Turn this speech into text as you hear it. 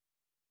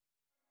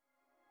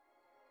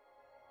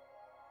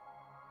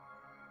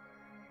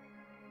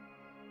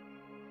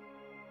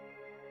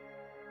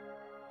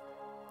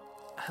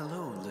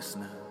Hello,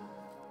 listener.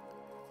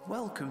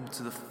 Welcome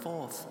to the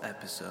fourth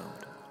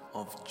episode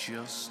of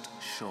Just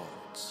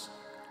Shorts.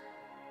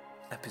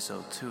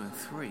 Episode 2 and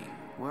 3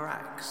 were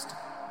axed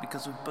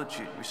because of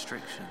budget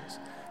restrictions,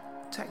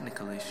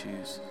 technical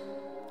issues,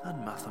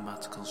 and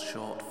mathematical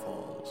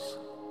shortfalls.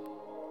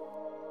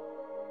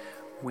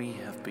 We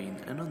have been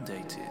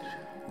inundated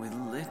with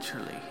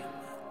literally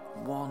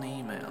one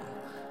email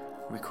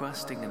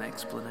requesting an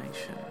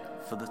explanation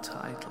for the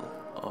title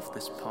of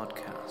this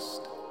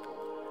podcast.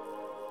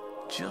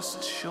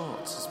 Just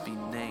Shorts has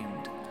been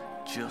named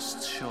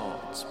Just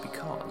Shorts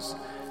because,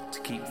 to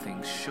keep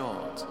things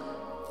short,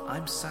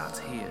 I'm sat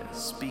here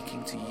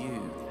speaking to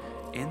you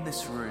in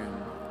this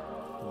room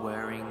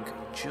wearing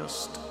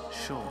just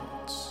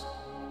shorts.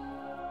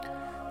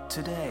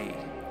 Today,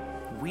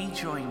 we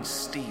join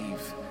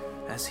Steve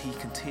as he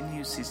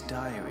continues his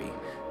diary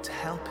to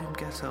help him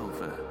get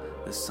over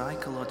the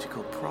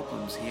psychological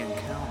problems he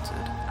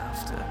encountered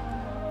after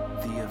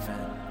the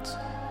event.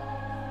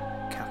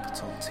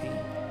 Capital T,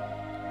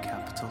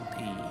 capital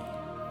E.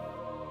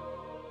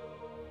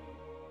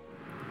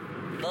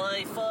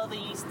 My father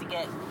used to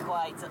get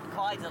quite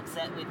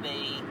upset with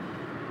me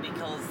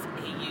because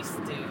he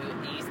used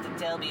to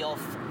tell me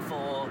off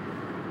for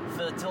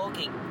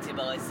talking to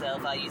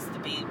myself. I used to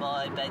be in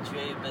my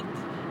bedroom and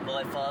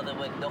my father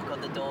would knock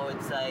on the door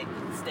and say,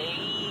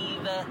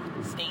 Stephen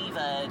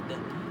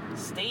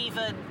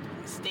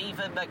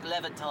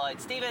McLeventine,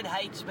 Stephen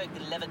H.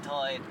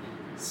 McLeventine,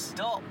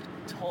 stop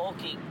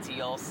talking to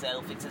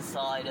yourself. It's a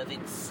sign of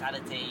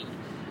insanity.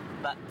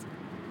 But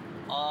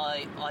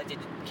I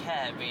didn't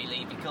care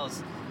really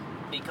because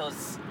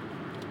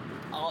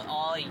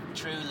I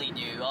truly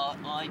knew.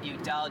 I knew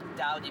down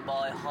in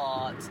my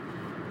heart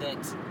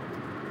that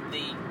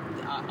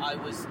I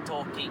was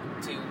talking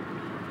to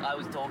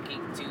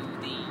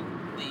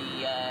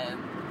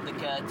the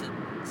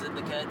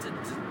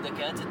curtains, and the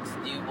curtains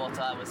knew what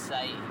I was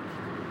saying.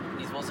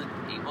 It wasn't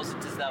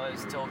as though I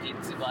was talking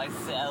to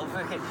myself.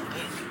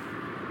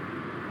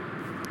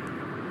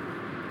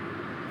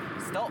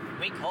 Stop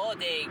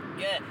recording!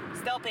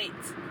 Stop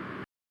it!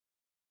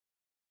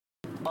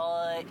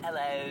 My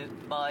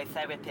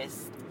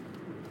therapist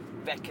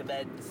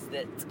recommends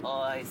that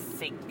I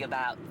sing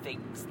about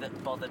things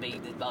that bother me,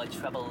 that my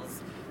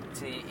troubles,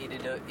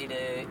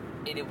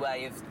 in a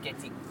way of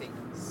getting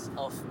things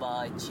off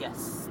my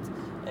chest.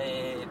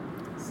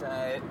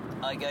 So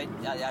I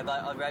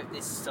wrote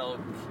this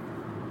song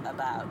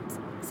about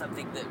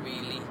something that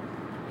really,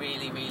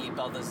 really, really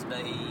bothers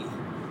me.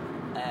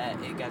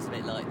 It goes a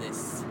bit like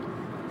this.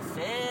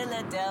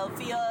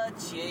 Philadelphia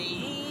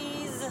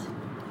cheese,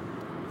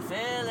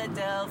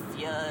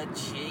 Philadelphia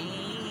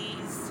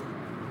cheese,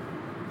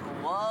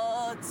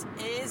 what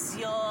is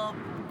your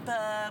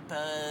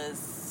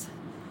purpose?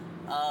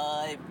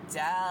 I'm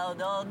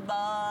down on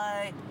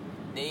my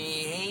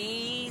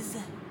knees.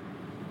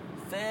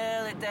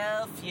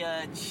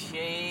 Philadelphia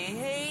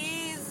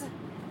cheese,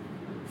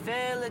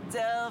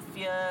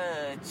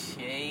 Philadelphia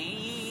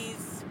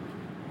cheese,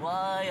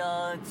 why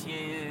aren't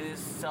you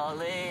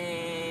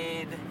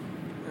solid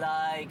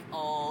like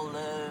all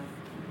of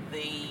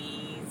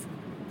these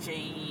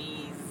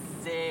cheeses?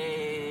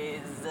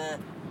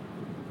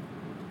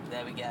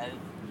 There we go.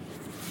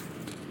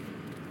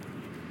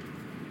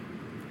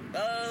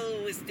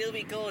 Oh, we're still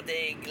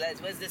recording.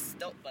 Where's the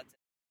stop button?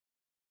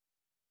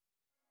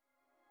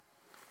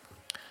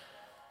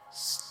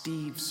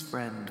 Steve's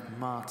friend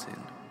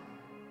Martin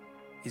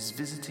is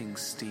visiting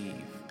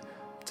Steve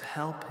to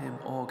help him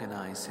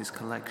organize his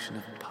collection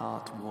of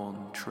Part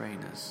 1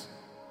 trainers.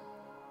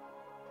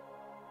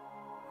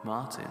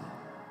 Martin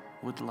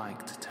would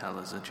like to tell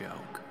us a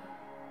joke.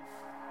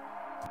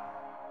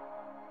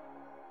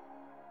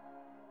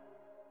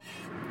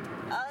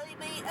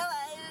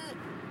 Hello!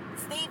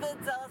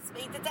 Stephen's asked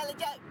me to tell a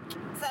joke.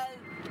 So,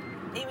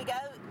 here we go.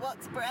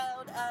 What's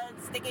brown and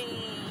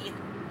sticky?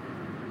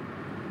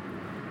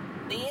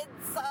 The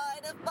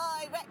inside of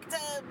my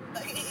rectum!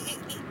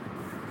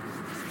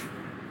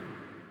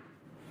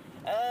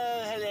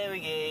 Oh, hello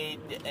again.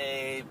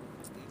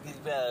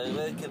 Well,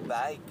 welcome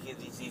back.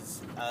 This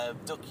is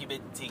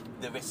documenting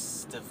the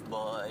rest of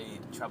my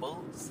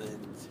troubles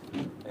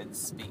and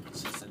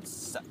speeches and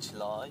such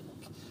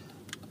like.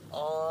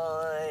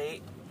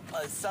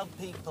 Some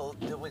people,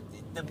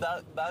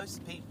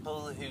 most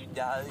people who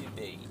know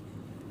me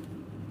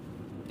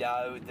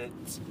know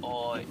that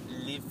I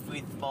live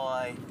with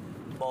my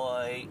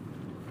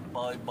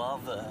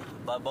mother.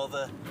 My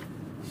mother,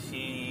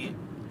 she's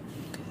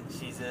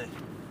a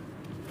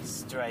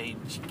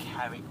strange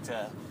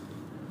character.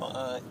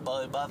 My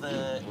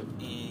mother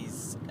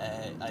is.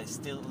 I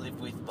still live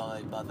with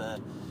my mother,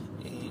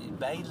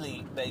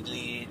 mainly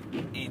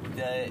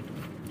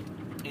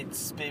in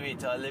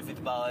spirit. I live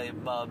with my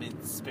mum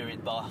in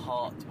spirit. My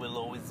heart will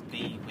always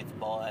be with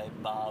my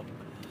mum.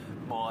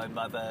 My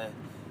mother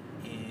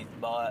is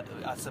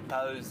I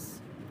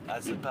suppose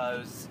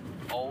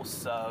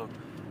also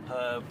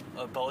her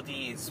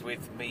body is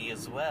with me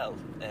as well.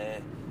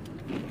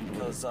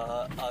 Because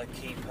I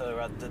keep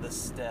her under the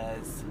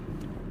stairs.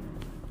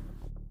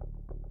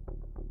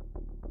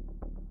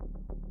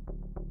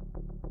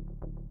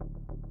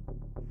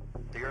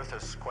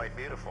 Earth is quite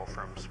beautiful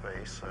from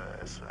space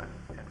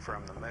and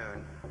from the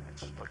moon.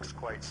 It looks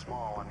quite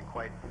small and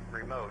quite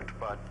remote,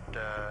 but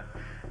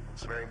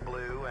it's very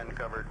blue and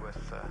covered with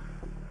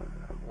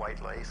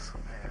white lace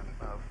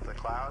of the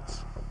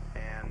clouds,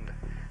 and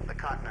the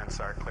continents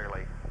are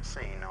clearly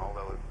seen,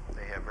 although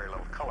they have very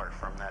little color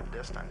from that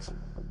distance.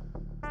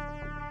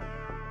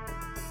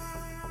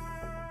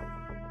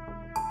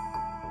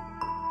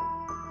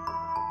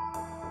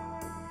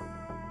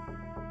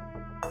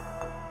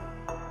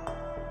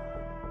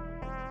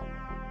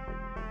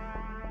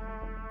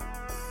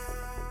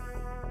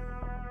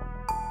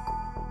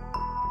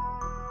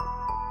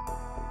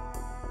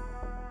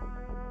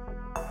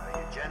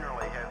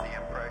 Generally have the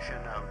impression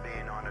of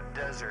being on a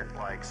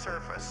desert-like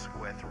surface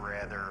with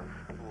rather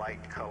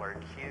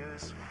light-colored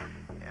hues.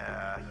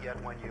 Yet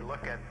when you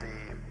look at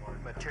the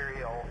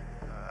material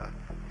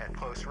at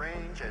close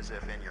range, as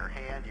if in your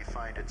hand, you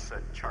find it's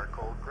a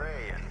charcoal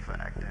gray, in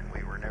fact, and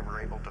we were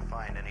never able to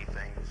find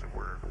anything that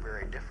were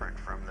very different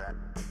from that.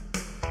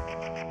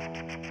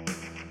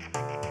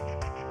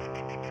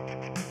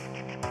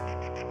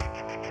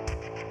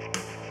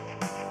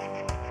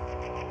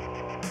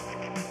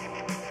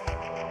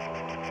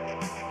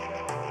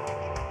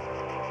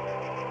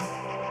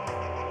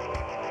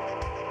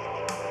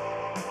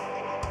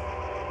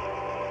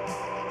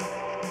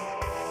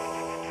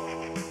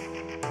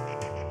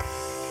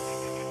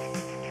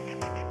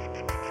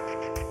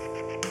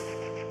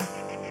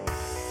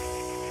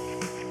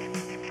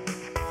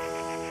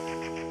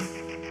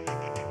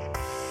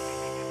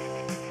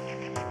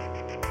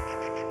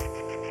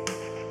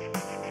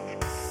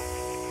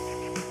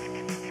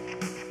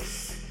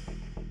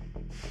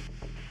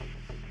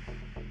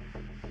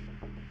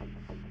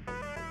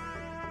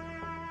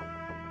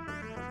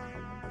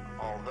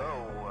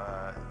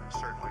 Although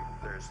certainly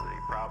there's the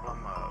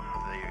problem of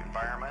the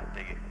environment,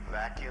 the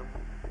vacuum,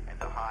 and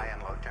the high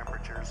and low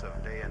temperatures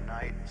of day and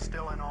night,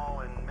 still in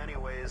all, in many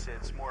ways,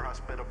 it's more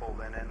hospitable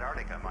than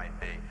Antarctica might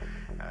be.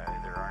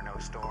 There are no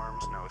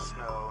storms, no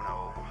snow,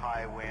 no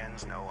high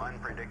winds, no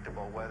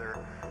unpredictable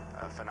weather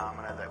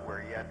phenomena that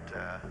we're yet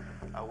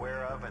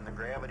aware of, and the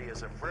gravity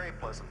is a very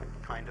pleasant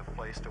kind of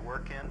place to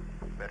work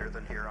in, better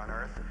than here on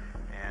Earth.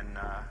 And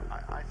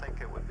I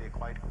think it would be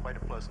quite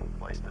a pleasant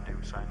place to do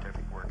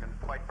scientific work,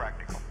 and quite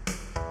practical.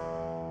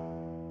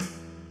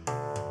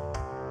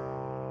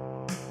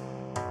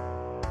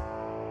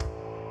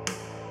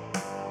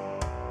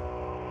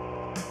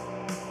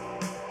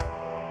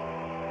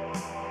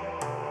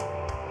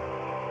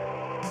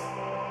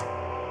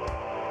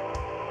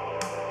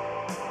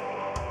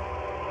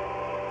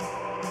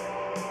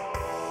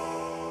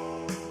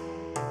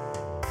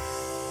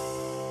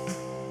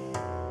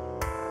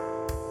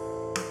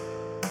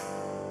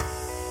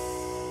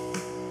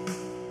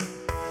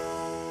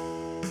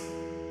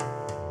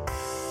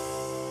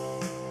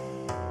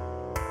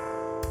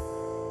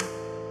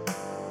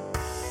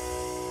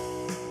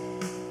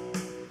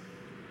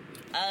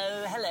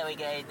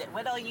 Again,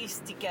 when I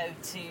used to go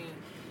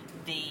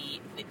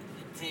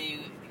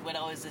when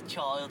I was a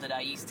child, and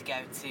I used to go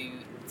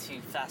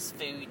to fast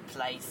food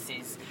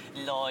places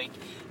like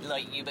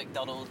your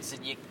McDonald's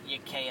and your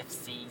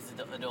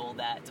KFCs and all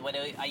that, when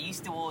I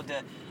used to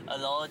order a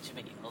large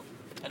meal,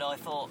 and I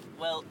thought,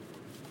 well,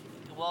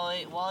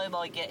 why am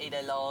I getting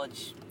a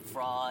large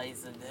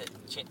fries and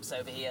chips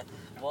over here?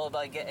 Why am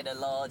I getting a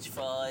large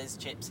fries,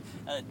 chips,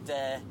 and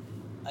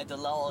a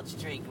large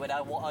drink when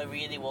what I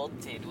really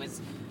wanted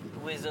was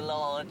a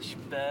large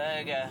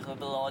burger,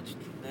 or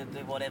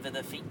whatever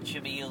the feature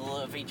of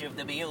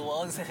the meal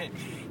was.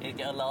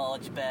 A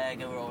large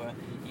burger, or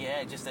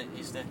just a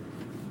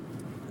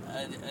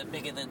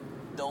bigger than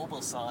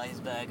normal size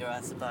burger,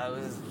 I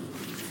suppose.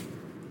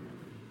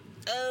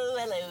 Oh,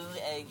 hello,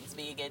 it's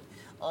me again.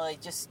 I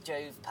just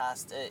drove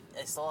past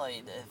a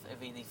sign, a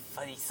really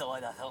funny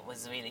sign I thought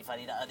was really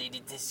funny that I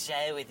needed to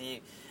share with you.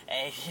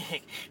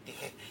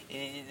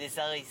 The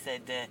sign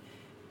said,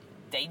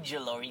 danger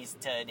lorries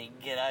turning,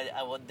 and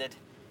I wondered,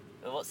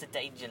 well, what's a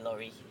danger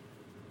lorry?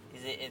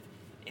 Is it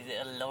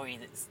a lorry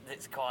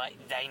that's quite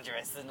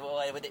dangerous, and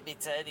why would it be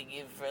turning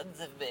in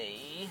front of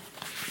me?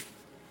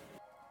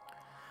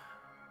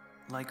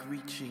 Like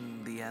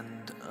reaching the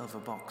end of a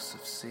box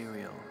of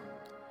cereal,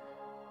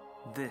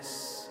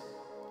 this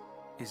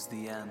is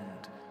the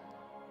end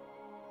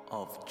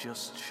of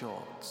Just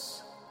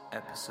Shorts,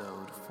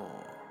 episode 4.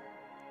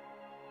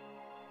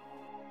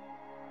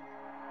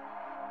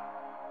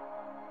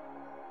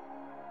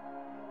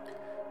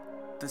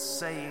 The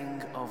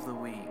saying of the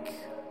week: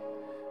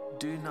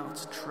 do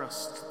not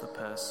trust the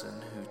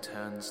person who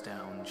turns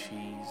down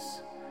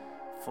cheese,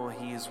 for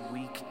he is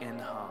weak in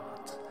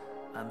heart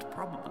and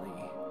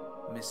probably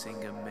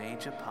missing a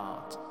major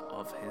part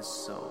of his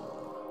soul.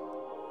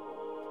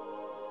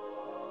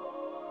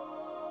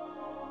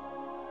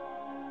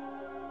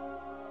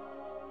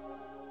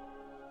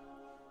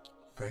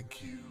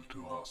 Thank you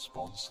to our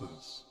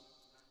sponsors,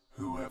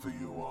 whoever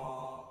you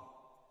are.